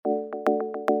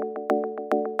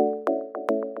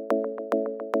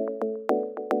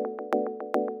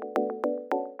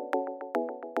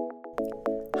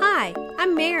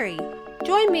Mary.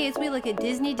 Join me as we look at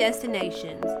Disney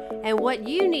destinations and what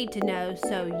you need to know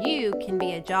so you can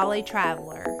be a jolly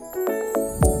traveler.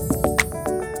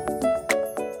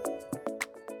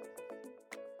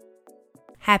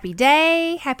 Happy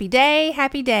day, happy day,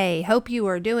 happy day. Hope you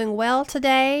are doing well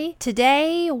today.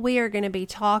 Today we are going to be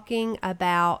talking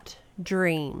about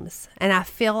dreams. And I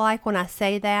feel like when I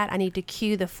say that, I need to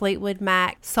cue the Fleetwood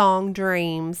Mac song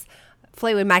Dreams.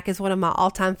 Fleetwood Mac is one of my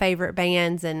all-time favorite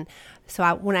bands, and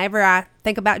so whenever I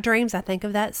think about dreams, I think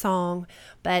of that song.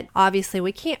 But obviously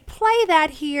we can't play that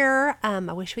here. I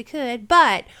wish we could,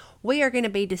 but we are going to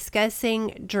be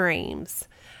discussing dreams.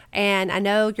 And I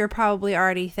know you're probably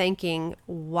already thinking,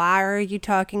 why are you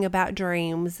talking about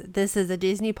dreams? This is a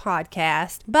Disney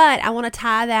podcast. But I want to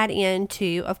tie that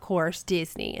into, of course,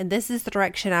 Disney. And this is the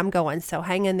direction I'm going. So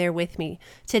hang in there with me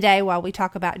today while we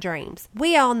talk about dreams.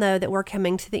 We all know that we're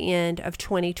coming to the end of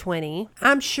 2020.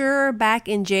 I'm sure back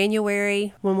in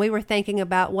January, when we were thinking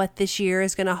about what this year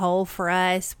is going to hold for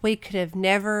us, we could have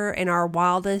never in our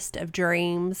wildest of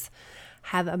dreams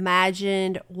have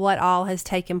imagined what all has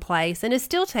taken place and is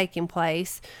still taking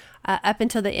place up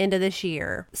until the end of this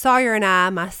year. Sawyer and I,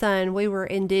 my son, we were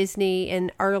in Disney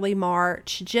in early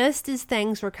March, just as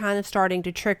things were kind of starting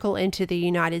to trickle into the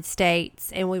United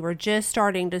States, and we were just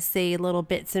starting to see little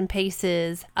bits and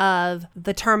pieces of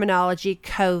the terminology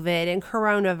COVID and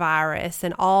coronavirus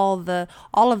and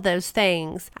all of those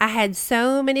things. I had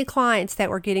so many clients that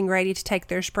were getting ready to take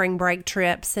their spring break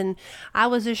trips, and I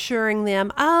was assuring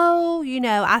them,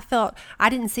 I felt I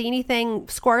didn't see anything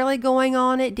squirrely going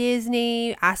on at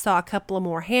Disney. I saw a couple of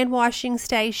more hand washing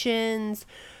stations,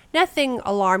 nothing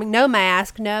alarming, no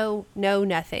mask, no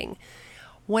nothing.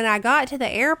 When I got to the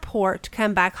airport to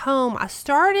come back home, I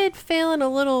started feeling a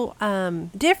little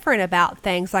different about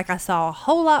things. Like I saw a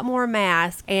whole lot more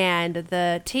masks, and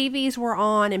the TVs were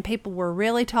on, and people were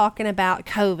really talking about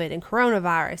COVID and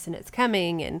coronavirus, and it's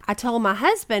coming. And I told my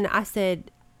husband, I said,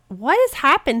 what has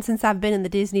happened since I've been in the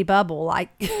Disney bubble? Like,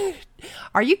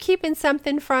 are you keeping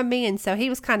something from me? And so he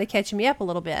was kind of catching me up a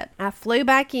little bit. I flew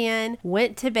back in,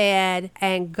 went to bed,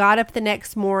 and got up the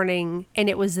next morning, and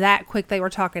it was that quick. They were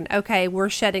talking, okay, we're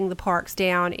shutting the parks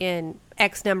down in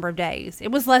X number of days.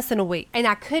 It was less than a week. And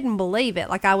I couldn't believe it.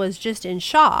 Like, I was just in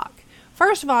shock.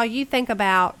 First of all, you think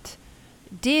about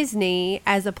Disney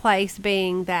as a place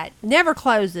being that never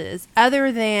closes other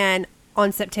than on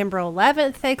September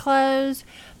 11th, they close.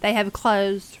 They have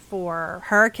closed for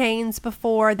hurricanes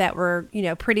before that were,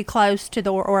 pretty close to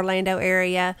the Orlando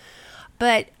area.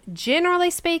 But generally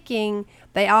speaking,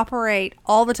 they operate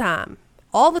all the time.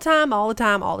 All the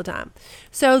time.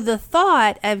 So the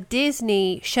thought of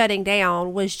Disney shutting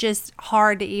down was just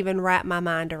hard to even wrap my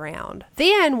mind around.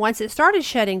 Then once it started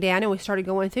shutting down and we started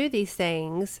going through these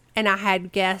things, and I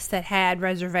had guests that had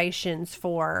reservations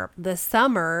for the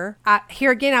summer,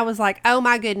 here again I was like, oh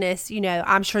my goodness,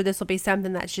 I'm sure this will be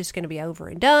something that's just going to be over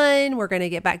and done. We're going to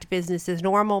get back to business as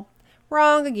normal.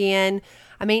 Wrong again.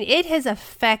 I mean, it has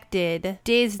affected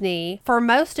Disney for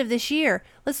most of this year.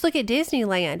 Let's look at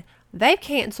Disneyland. They've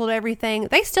canceled everything.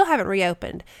 They still haven't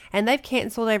reopened, and they've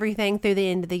canceled everything through the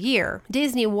end of the year.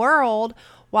 Disney World,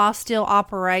 while still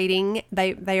operating,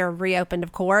 they are reopened,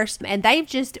 of course, and they've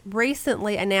just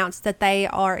recently announced that they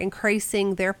are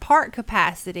increasing their park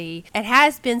capacity. It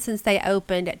has been since they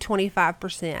opened at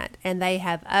 25%, and they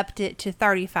have upped it to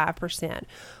 35%,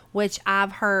 which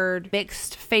I've heard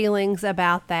mixed feelings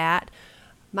about that.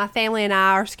 My family and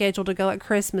I are scheduled to go at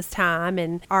Christmas time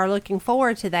and are looking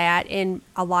forward to that. And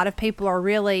a lot of people are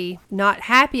really not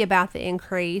happy about the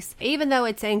increase. Even though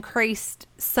it's increased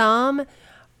some,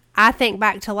 I think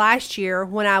back to last year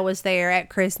when I was there at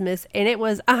Christmas and it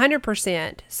was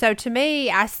 100%. So to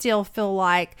me, I still feel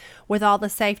like with all the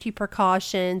safety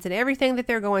precautions and everything that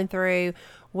they're going through,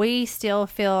 we still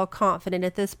feel confident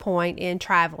at this point in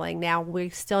traveling. Now, we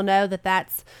still know that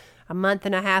that's a month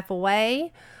and a half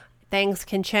away. Things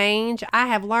can change. I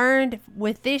have learned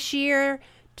with this year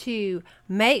to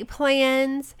make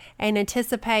plans and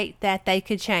anticipate that they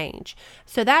could change.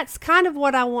 So that's kind of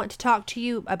what I want to talk to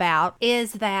you about,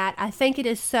 is that I think it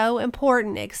is so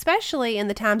important, especially in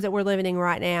the times that we're living in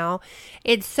right now.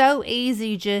 It's so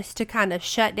easy just to kind of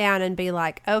shut down and be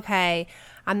like, okay,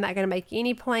 I'm not going to make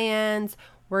any plans.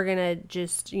 We're going to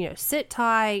just, sit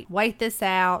tight, wait this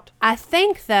out. I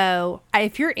think, though,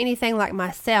 if you're anything like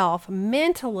myself,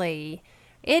 mentally,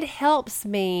 it helps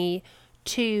me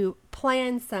to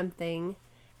plan something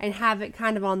and have it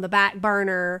kind of on the back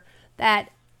burner that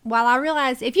while I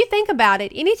realize if you think about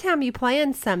it, anytime you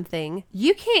plan something,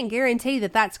 you can't guarantee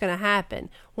that that's going to happen.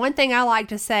 One thing I like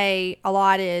to say a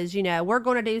lot is, we're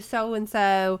going to do so and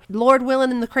so, Lord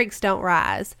willing, and the creeks don't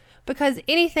rise. because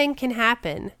anything can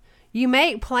happen. You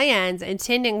make plans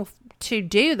intending to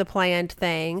do the planned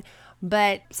thing,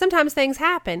 but sometimes things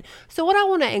happen. So what I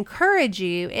want to encourage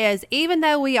you is, even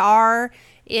though we are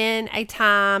in a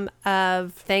time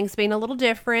of things being a little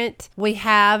different, we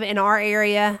have in our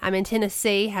area, I'm in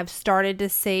Tennessee, have started to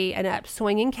see an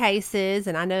upswing in cases,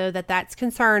 and I know that that's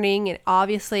concerning, and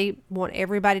obviously want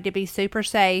everybody to be super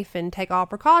safe and take all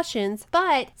precautions,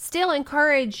 but still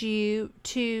encourage you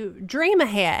to dream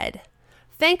ahead.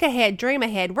 Think ahead, dream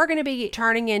ahead. We're going to be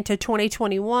turning into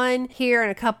 2021 here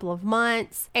in a couple of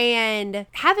months, and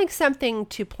having something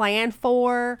to plan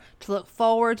for, to look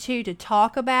forward to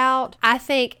talk about, I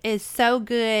think is so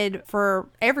good for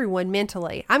everyone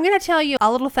mentally. I'm going to tell you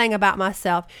a little thing about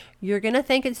myself. You're going to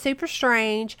think it's super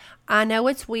strange. I know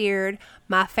it's weird.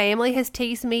 My family has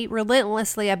teased me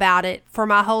relentlessly about it for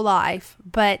my whole life,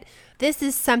 but this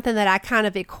is something that I kind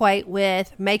of equate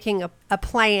with making a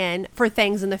plan for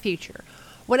things in the future.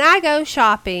 When I go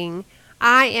shopping,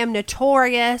 I am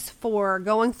notorious for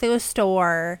going through a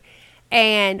store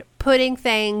and putting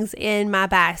things in my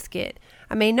basket.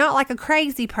 I mean, not like a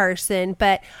crazy person,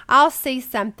 but I'll see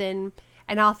something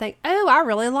and I'll think, oh, I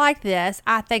really like this.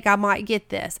 I think I might get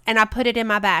this. And I put it in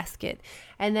my basket.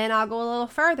 And then I'll go a little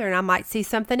further and I might see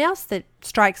something else that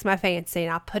strikes my fancy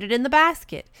and I'll put it in the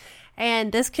basket.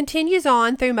 And this continues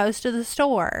on through most of the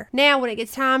store. Now, when it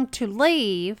gets time to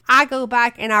leave, I go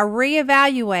back and I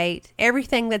reevaluate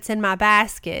everything that's in my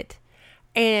basket.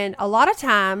 And a lot of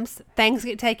times, things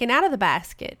get taken out of the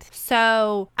basket.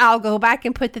 So I'll go back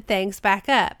and put the things back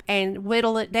up and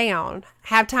whittle it down,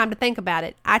 have time to think about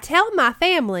it. I tell my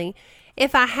family,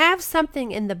 if I have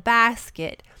something in the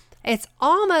basket, it's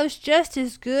almost just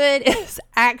as good as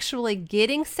actually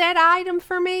getting said item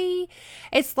for me.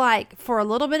 It's like, for a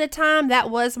little bit of time,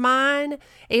 that was mine,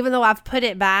 even though I've put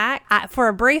it back for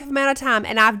a brief amount of time.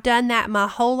 And I've done that my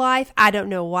whole life. I don't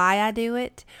know why I do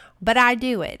it, but I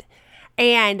do it.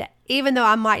 And even though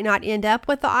I might not end up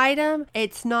with the item,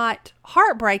 it's not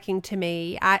heartbreaking to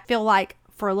me. I feel like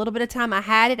for a little bit of time I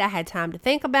had time to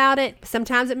think about it.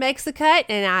 Sometimes it makes the cut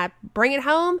and I bring it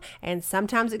home, and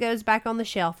sometimes it goes back on the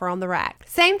shelf or on the rack.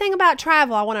 Same thing about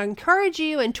travel. I want to encourage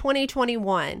you in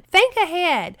 2021. Think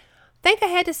ahead. Think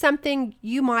ahead to something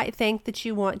you might think that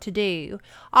you want to do.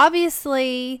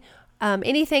 Obviously,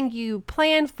 anything you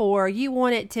plan for, you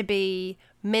want it to be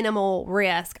minimal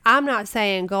risk. I'm not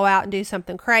saying go out and do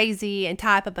something crazy and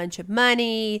tie up a bunch of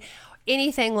money,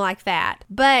 anything like that.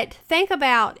 But think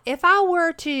about, if I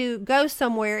were to go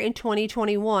somewhere in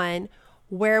 2021,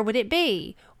 where would it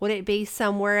be? Would it be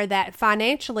somewhere that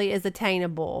financially is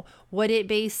attainable? Would it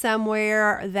be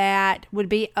somewhere that would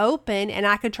be open and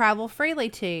I could travel freely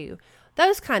to?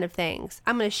 Those kind of things.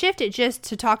 I'm going to shift it just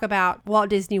to talk about Walt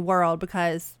Disney World,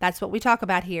 because that's what we talk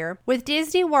about here. With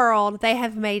Disney World, they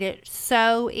have made it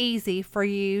so easy for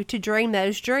you to dream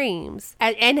those dreams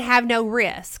and have no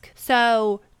risk.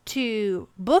 So to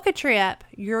book a trip,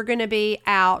 you're going to be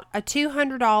out a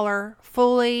 $200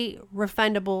 fully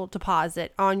refundable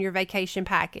deposit on your vacation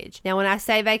package. Now, when I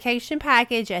say vacation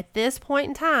package, at this point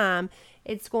in time,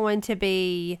 it's going to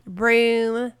be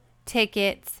room,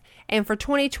 tickets, and for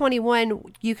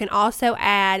 2021, you can also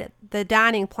add the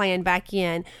dining plan back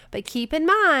in. But keep in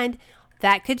mind,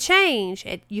 that could change.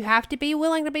 You have to be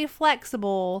willing to be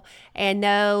flexible and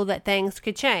know that things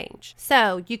could change.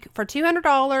 So for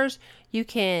 $200, you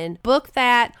can book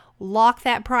that, lock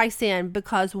that price in,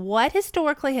 because what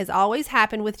historically has always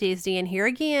happened with Disney, and here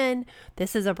again,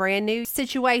 this is a brand new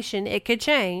situation, it could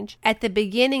change. At the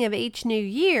beginning of each new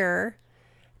year,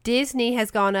 Disney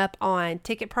has gone up on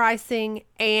ticket pricing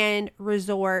and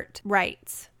resort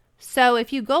rates. So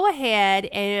if you go ahead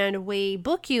and we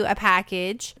book you a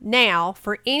package now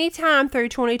for any time through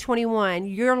 2021,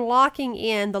 you're locking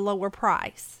in the lower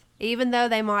price. Even though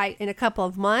they might in a couple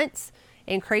of months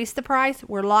increase the price,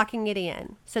 we're locking it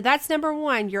in. So that's number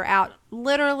one. You're out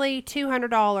literally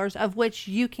 $200, of which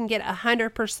you can get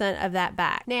 100% of that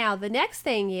back. Now, the next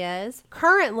thing is,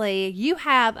 currently you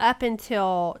have up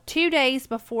until 2 days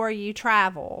before you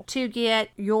travel to get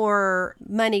your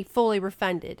money fully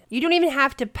refunded. You don't even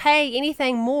have to pay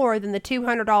anything more than the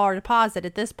 $200 deposit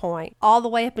at this point, all the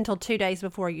way up until 2 days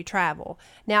before you travel.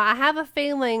 Now, I have a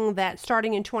feeling that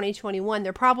starting in 2021,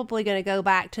 they're probably going to go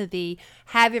back to the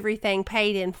have everything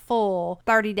paid in full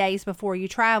 30 days before you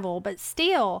travel, but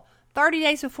still, 30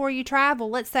 days before you travel,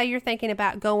 let's say you're thinking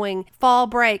about going fall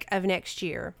break of next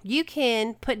year. You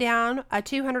can put down a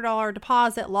 $200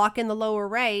 deposit, lock in the lower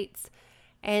rates,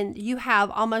 And you have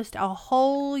almost a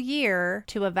whole year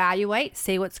to evaluate,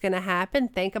 see what's going to happen,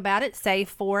 think about it, save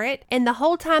for it. And the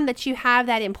whole time that you have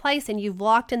that in place and you've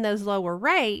locked in those lower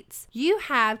rates, you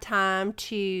have time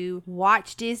to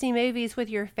watch Disney movies with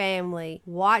your family,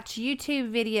 watch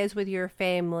YouTube videos with your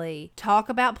family, talk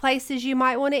about places you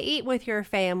might want to eat with your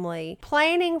family,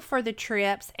 planning for the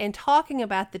trips and talking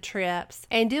about the trips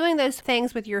and doing those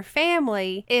things with your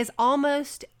family is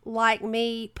almost like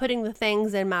me putting the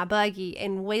things in my buggy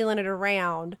and wheeling it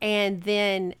around and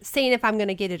then seeing if I'm going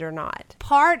to get it or not.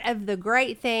 Part of the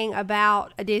great thing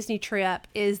about a Disney trip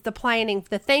is the planning,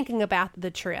 the thinking about the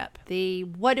trip, the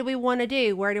what do we want to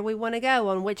do, where do we want to go,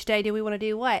 on which day do we want to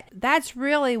do what. That's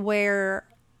really where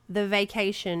the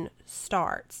vacation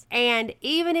starts. And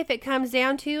even if it comes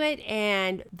down to it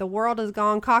and the world has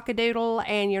gone cockadoodle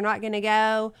and you're not going to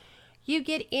go, you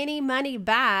get any money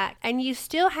back and you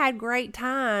still had great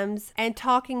times and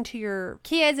talking to your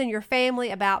kids and your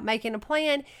family about making a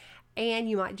plan, and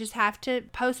you might just have to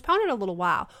postpone it a little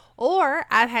while. Or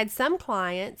I've had some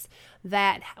clients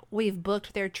that we've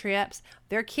booked their trips,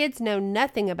 their kids know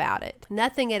nothing about it,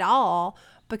 nothing at all,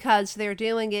 because they're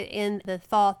doing it in the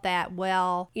thought that,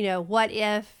 well, you know, what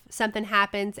if something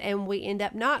happens and we end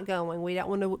up not going? We don't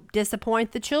want to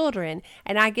disappoint the children.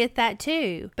 And I get that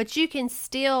too. But you can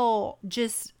still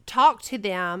just talk to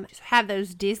them, have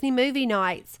those Disney movie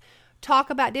nights, talk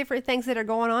about different things that are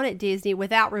going on at Disney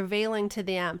without revealing to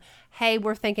them, hey,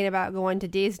 we're thinking about going to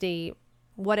Disney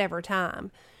whatever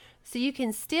time. So you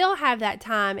can still have that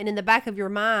time and in the back of your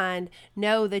mind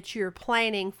know that you're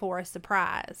planning for a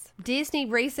surprise. Disney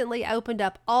recently opened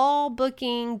up all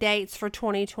booking dates for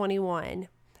 2021.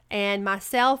 And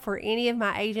myself or any of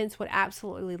my agents would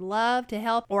absolutely love to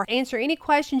help or answer any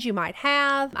questions you might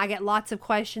have. I get lots of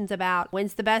questions about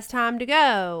when's the best time to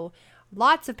go.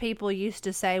 Lots of people used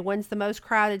to say when's the most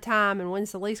crowded time and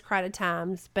when's the least crowded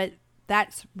times, but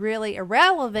that's really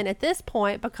irrelevant at this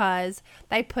point because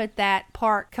they put that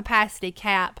park capacity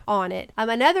cap on it.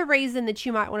 Another reason that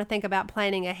you might want to think about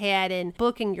planning ahead and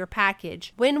booking your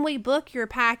package. When we book your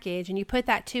package and you put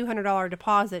that $200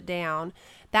 deposit down,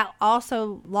 that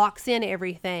also locks in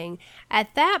everything.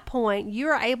 At that point,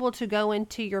 you're able to go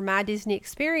into your My Disney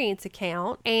Experience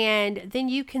account and then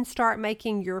you can start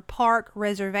making your park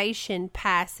reservation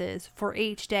passes for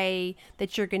each day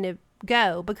that you're going to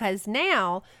go, because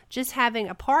now just having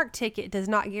a park ticket does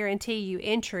not guarantee you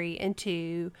entry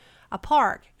into a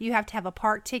park. You have to have a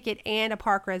park ticket and a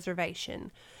park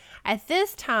reservation. At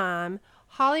this time,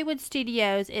 Hollywood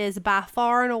Studios is by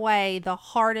far and away the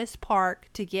hardest park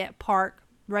to get park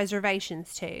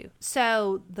reservations to.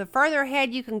 So the further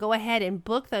ahead you can go ahead and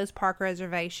book those park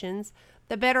reservations,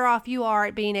 the better off you are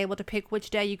at being able to pick which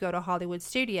day you go to Hollywood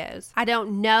Studios. I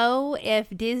don't know if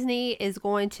Disney is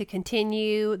going to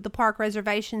continue the park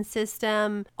reservation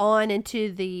system on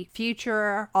into the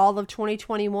future, all of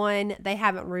 2021. They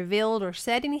haven't revealed or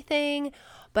said anything,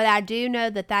 but I do know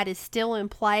that that is still in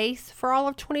place for all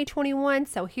of 2021.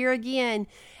 So here again,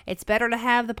 it's better to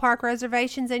have the park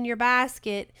reservations in your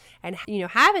basket and,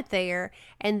 have it there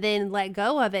and then let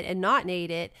go of it and not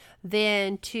need it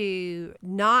than to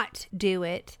not do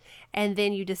it and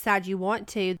then you decide you want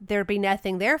to, there'd be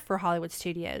nothing there for Hollywood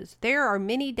Studios. There are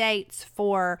many dates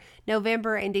for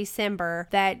November and December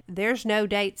that there's no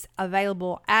dates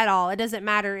available at all. It doesn't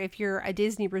matter if you're a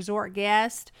Disney Resort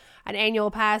guest, an annual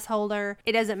pass holder,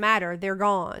 it doesn't matter. They're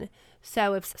gone.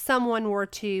 So if someone were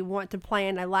to want to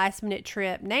plan a last minute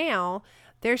trip now,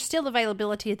 there's still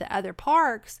availability at the other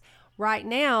parks. Right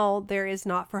now, there is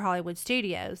not for Hollywood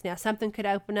Studios. Now, something could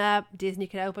open up. Disney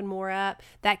could open more up.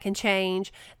 That can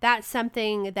change. That's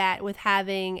something that with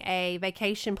having a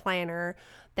vacation planner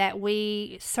that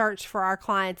we search for our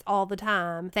clients all the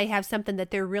time. If they have something that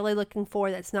they're really looking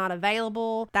for that's not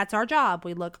available, that's our job.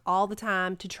 We look all the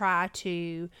time to try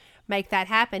to make that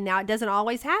happen. Now, it doesn't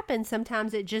always happen.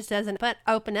 Sometimes it just doesn't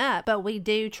open up, but we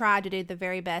do try to do the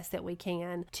very best that we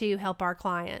can to help our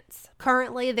clients.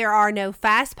 Currently, there are no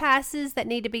fast passes that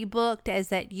need to be booked as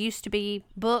that used to be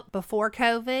booked before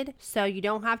COVID, so you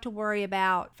don't have to worry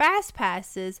about fast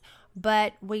passes,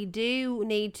 but we do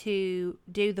need to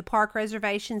do the park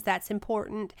reservations. That's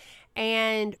important.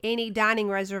 And any dining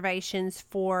reservations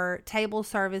for table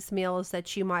service meals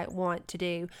that you might want to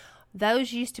do.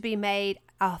 Those used to be made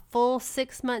a full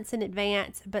 6 months in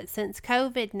advance, but since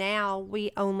COVID now,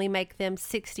 we only make them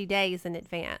 60 days in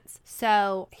advance.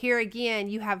 So here again,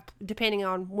 you have, depending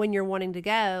on when you're wanting to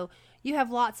go, you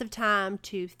have lots of time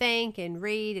to think and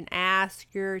read and ask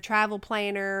your travel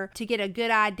planner to get a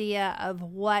good idea of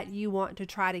what you want to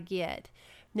try to get.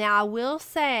 Now, I will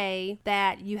say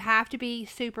that you have to be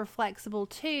super flexible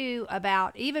too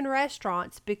about even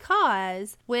restaurants,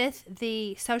 because with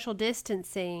the social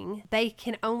distancing, they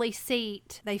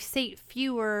seat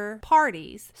fewer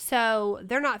parties. So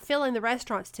they're not filling the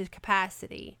restaurants to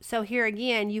capacity. So here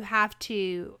again, you have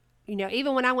to,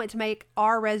 even when I went to make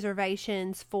our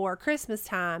reservations for Christmas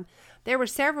time, there were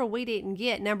several we didn't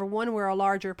get. Number one, we're a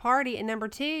larger party, and number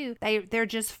two, they're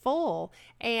just full.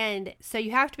 And so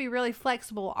you have to be really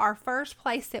flexible. Our first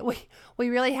place that we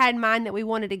really had in mind that we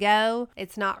wanted to go,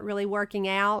 it's not really working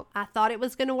out. I thought it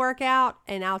was going to work out,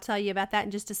 and I'll tell you about that in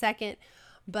just a second.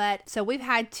 But so we've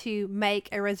had to make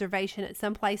a reservation at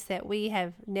some place that we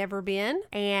have never been,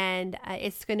 and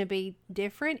it's going to be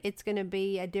different. It's going to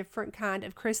be a different kind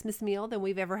of Christmas meal than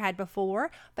we've ever had before,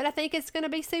 but I think it's going to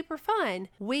be super fun.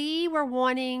 We were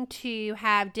wanting to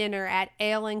have dinner at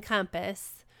Ale &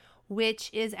 Compass,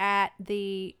 which is at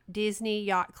the Disney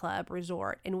Yacht Club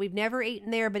Resort. And we've never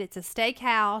eaten there, but it's a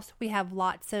steakhouse. We have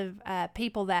lots of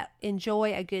people that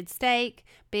enjoy a good steak,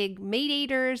 big meat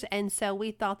eaters, and so we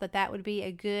thought that would be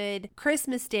a good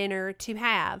Christmas dinner to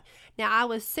have. Now, I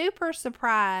was super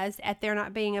surprised at there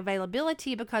not being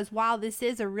availability, because while this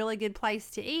is a really good place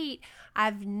to eat,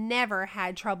 I've never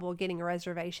had trouble getting a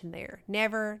reservation there.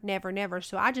 Never, never, never.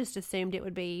 So I just assumed it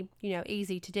would be,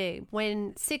 easy to do.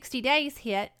 When 60 days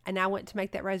hit and I went to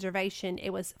make that reservation,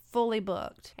 it was fully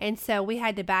booked. And so we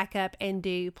had to back up and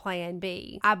do plan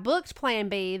B. I booked plan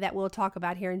B that we'll talk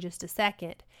about here in just a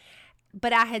second.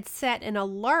 But I had set an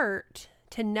alert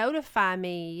to notify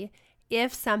me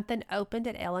if something opened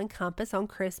at Ale & Compass on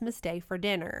Christmas Day for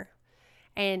dinner.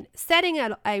 And setting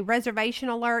a reservation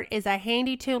alert is a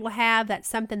handy tool to have. That's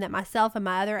something that myself and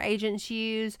my other agents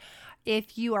use.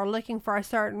 If you are looking for a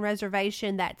certain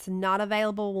reservation that's not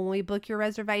available when we book your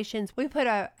reservations, we put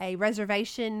a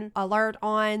reservation alert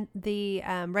on the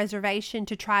reservation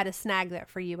to try to snag that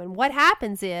for you. And what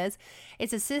happens is,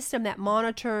 it's a system that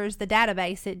monitors the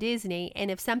database at Disney, and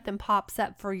if something pops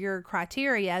up for your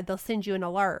criteria, they'll send you an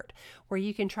alert where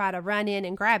you can try to run in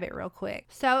and grab it real quick.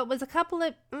 So it was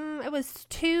it was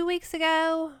 2 weeks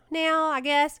ago now, I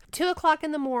guess. 2:00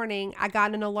 in the morning, I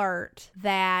got an alert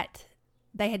that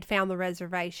they had found the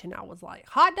reservation. I was like,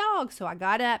 hot dog. So I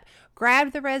got up,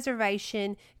 grabbed the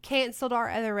reservation, canceled our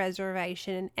other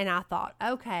reservation, and I thought,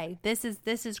 okay, this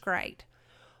is great.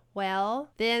 Well,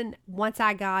 then once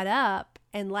I got up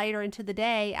and later into the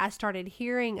day, I started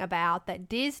hearing about that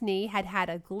Disney had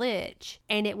a glitch,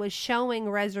 and it was showing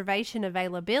reservation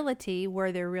availability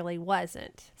where there really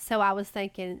wasn't. So I was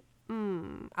thinking,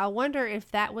 I wonder if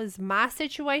that was my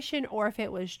situation or if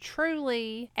it was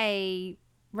truly a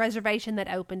reservation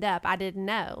that opened up. I didn't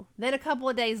know. Then a couple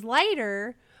of days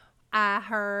later, I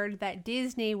heard that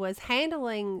Disney was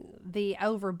handling the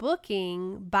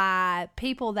overbooking by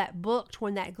people that booked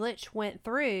when that glitch went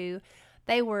through.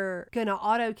 They were going to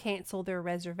auto-cancel their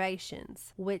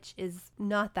reservations, which is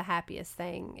not the happiest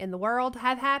thing in the world to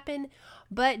have happen.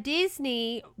 But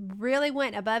Disney really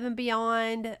went above and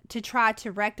beyond to try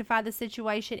to rectify the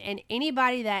situation, and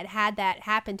anybody that had that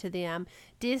happen to them,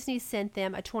 Disney sent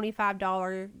them a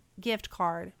 $25 gift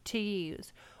card to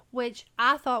use, which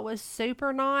I thought was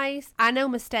super nice. I know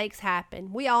mistakes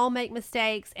happen. We all make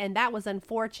mistakes, and that was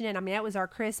unfortunate. I mean, that was our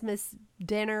Christmas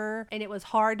dinner, and it was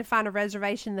hard to find a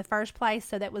reservation in the first place,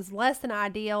 so that was less than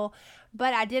ideal.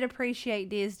 But I did appreciate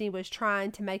Disney was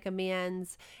trying to make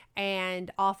amends and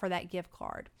offer that gift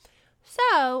card.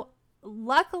 So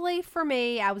luckily for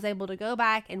me, I was able to go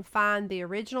back and find the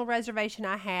original reservation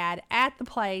I had at the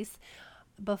place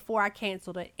before I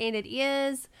canceled it, and it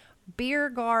is Beer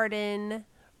Garden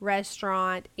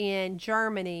restaurant in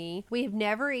Germany. We have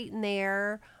never eaten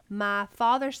there. My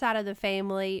father's side of the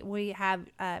family, we have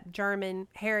German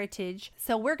heritage.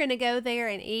 So we're going to go there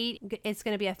and eat. It's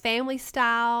going to be a family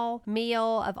style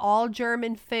meal of all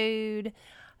German food.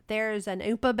 There's an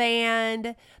Oompa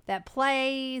band that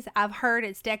plays. I've heard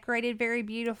it's decorated very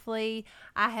beautifully.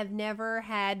 I have never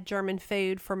had German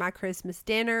food for my Christmas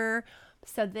dinner,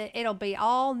 so that it'll be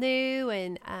all new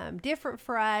and different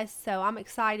for us. So I'm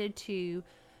excited to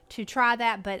try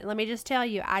that. But let me just tell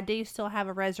you, I do still have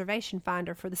a reservation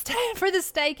finder for the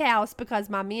steakhouse, because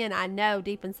my men, I know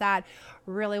deep inside,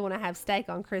 really want to have steak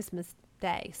on Christmas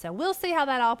Day. So we'll see how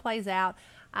that all plays out.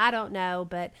 I don't know,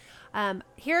 but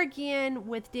here again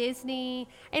with Disney,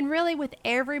 and really with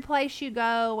every place you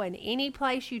go and any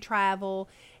place you travel,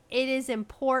 it is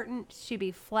important to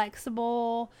be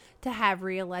flexible, to have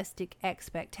realistic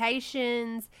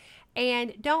expectations,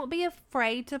 and don't be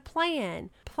afraid to plan.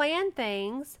 Plan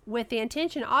things with the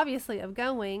intention, obviously, of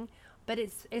going, But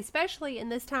it's especially in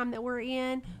this time that we're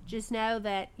in, just know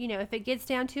that, if it gets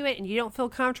down to it and you don't feel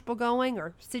comfortable going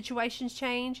or situations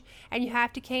change and you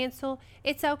have to cancel,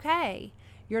 it's okay.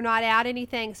 You're not out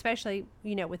anything, especially,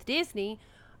 with Disney.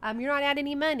 You're not out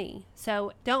any money.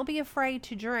 So don't be afraid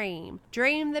to dream.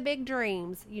 Dream the big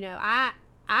dreams. I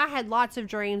had lots of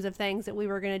dreams of things that we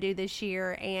were going to do this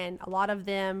year, and a lot of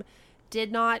them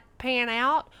did not pan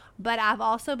out, but I've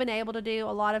also been able to do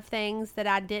a lot of things that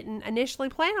I didn't initially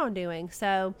plan on doing.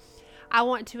 So I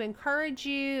want to encourage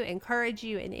you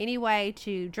in any way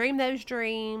to dream those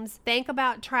dreams, think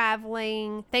about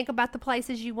traveling, think about the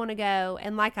places you want to go.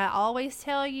 And like I always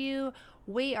tell you,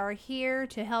 we are here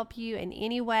to help you in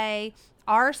any way.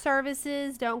 Our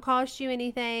services don't cost you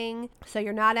anything, so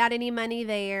you're not out any money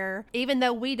there. Even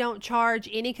though we don't charge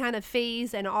any kind of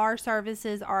fees and our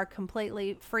services are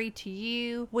completely free to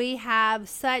you, we have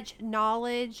such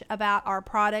knowledge about our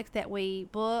product that we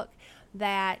book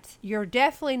that you're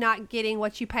definitely not getting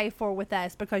what you pay for with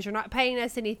us, because you're not paying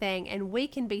us anything, and we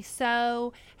can be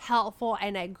so helpful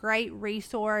and a great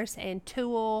resource and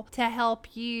tool to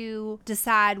help you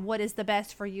decide what is the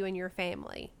best for you and your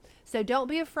family. So don't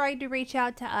be afraid to reach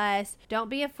out to us. Don't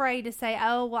be afraid to say,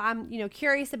 oh, well, I'm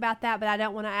curious about that, but I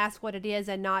don't want to ask what it is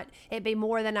and not it be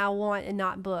more than I want and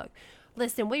not book.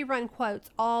 Listen, we run quotes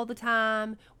all the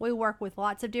time. We work with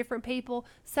lots of different people.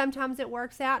 Sometimes it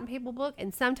works out and people book,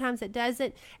 and sometimes it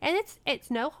doesn't. And it's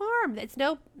no harm. It's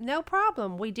no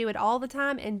problem. We do it all the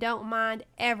time and don't mind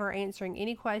ever answering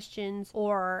any questions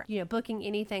or, booking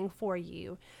anything for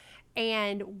you.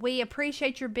 And we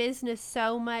appreciate your business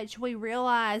so much. We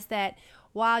realize that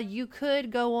while you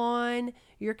could go on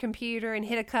your computer and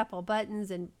hit a couple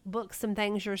buttons and book some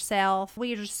things yourself,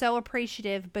 we are just so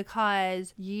appreciative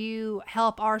because you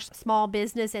help our small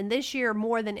business. And this year,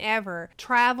 more than ever,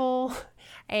 travel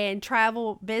and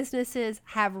travel businesses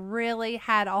have really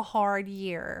had a hard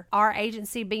year. Our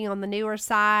agency being on the newer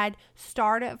side,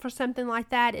 startup for something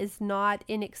like that is not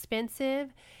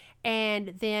inexpensive.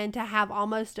 And then to have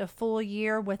almost a full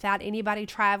year without anybody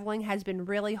traveling has been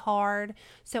really hard.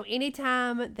 So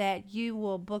anytime that you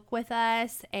will book with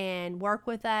us and work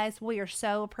with us, we are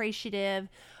so appreciative,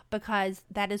 because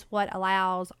that is what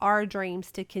allows our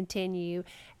dreams to continue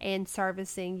and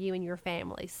servicing you and your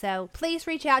family. So please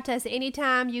reach out to us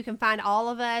anytime. You can find all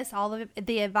of us, all of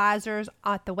the advisors,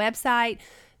 at the website,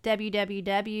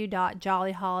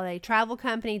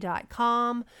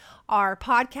 www.jollyholidaytravelcompany.com. Our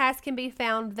podcast can be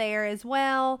found there as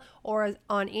well, or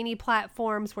on any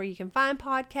platforms where you can find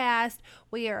podcasts.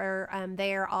 We are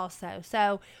there also.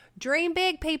 So dream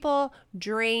big, people.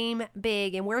 Dream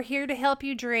big. And we're here to help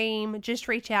you dream. Just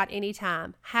reach out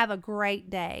anytime. Have a great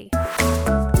day.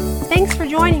 Thanks for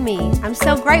joining me. I'm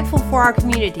so grateful for our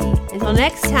community. Until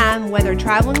next time, whether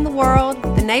traveling the world,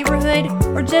 the neighborhood,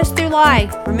 or just through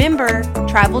life, remember,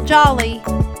 travel jolly.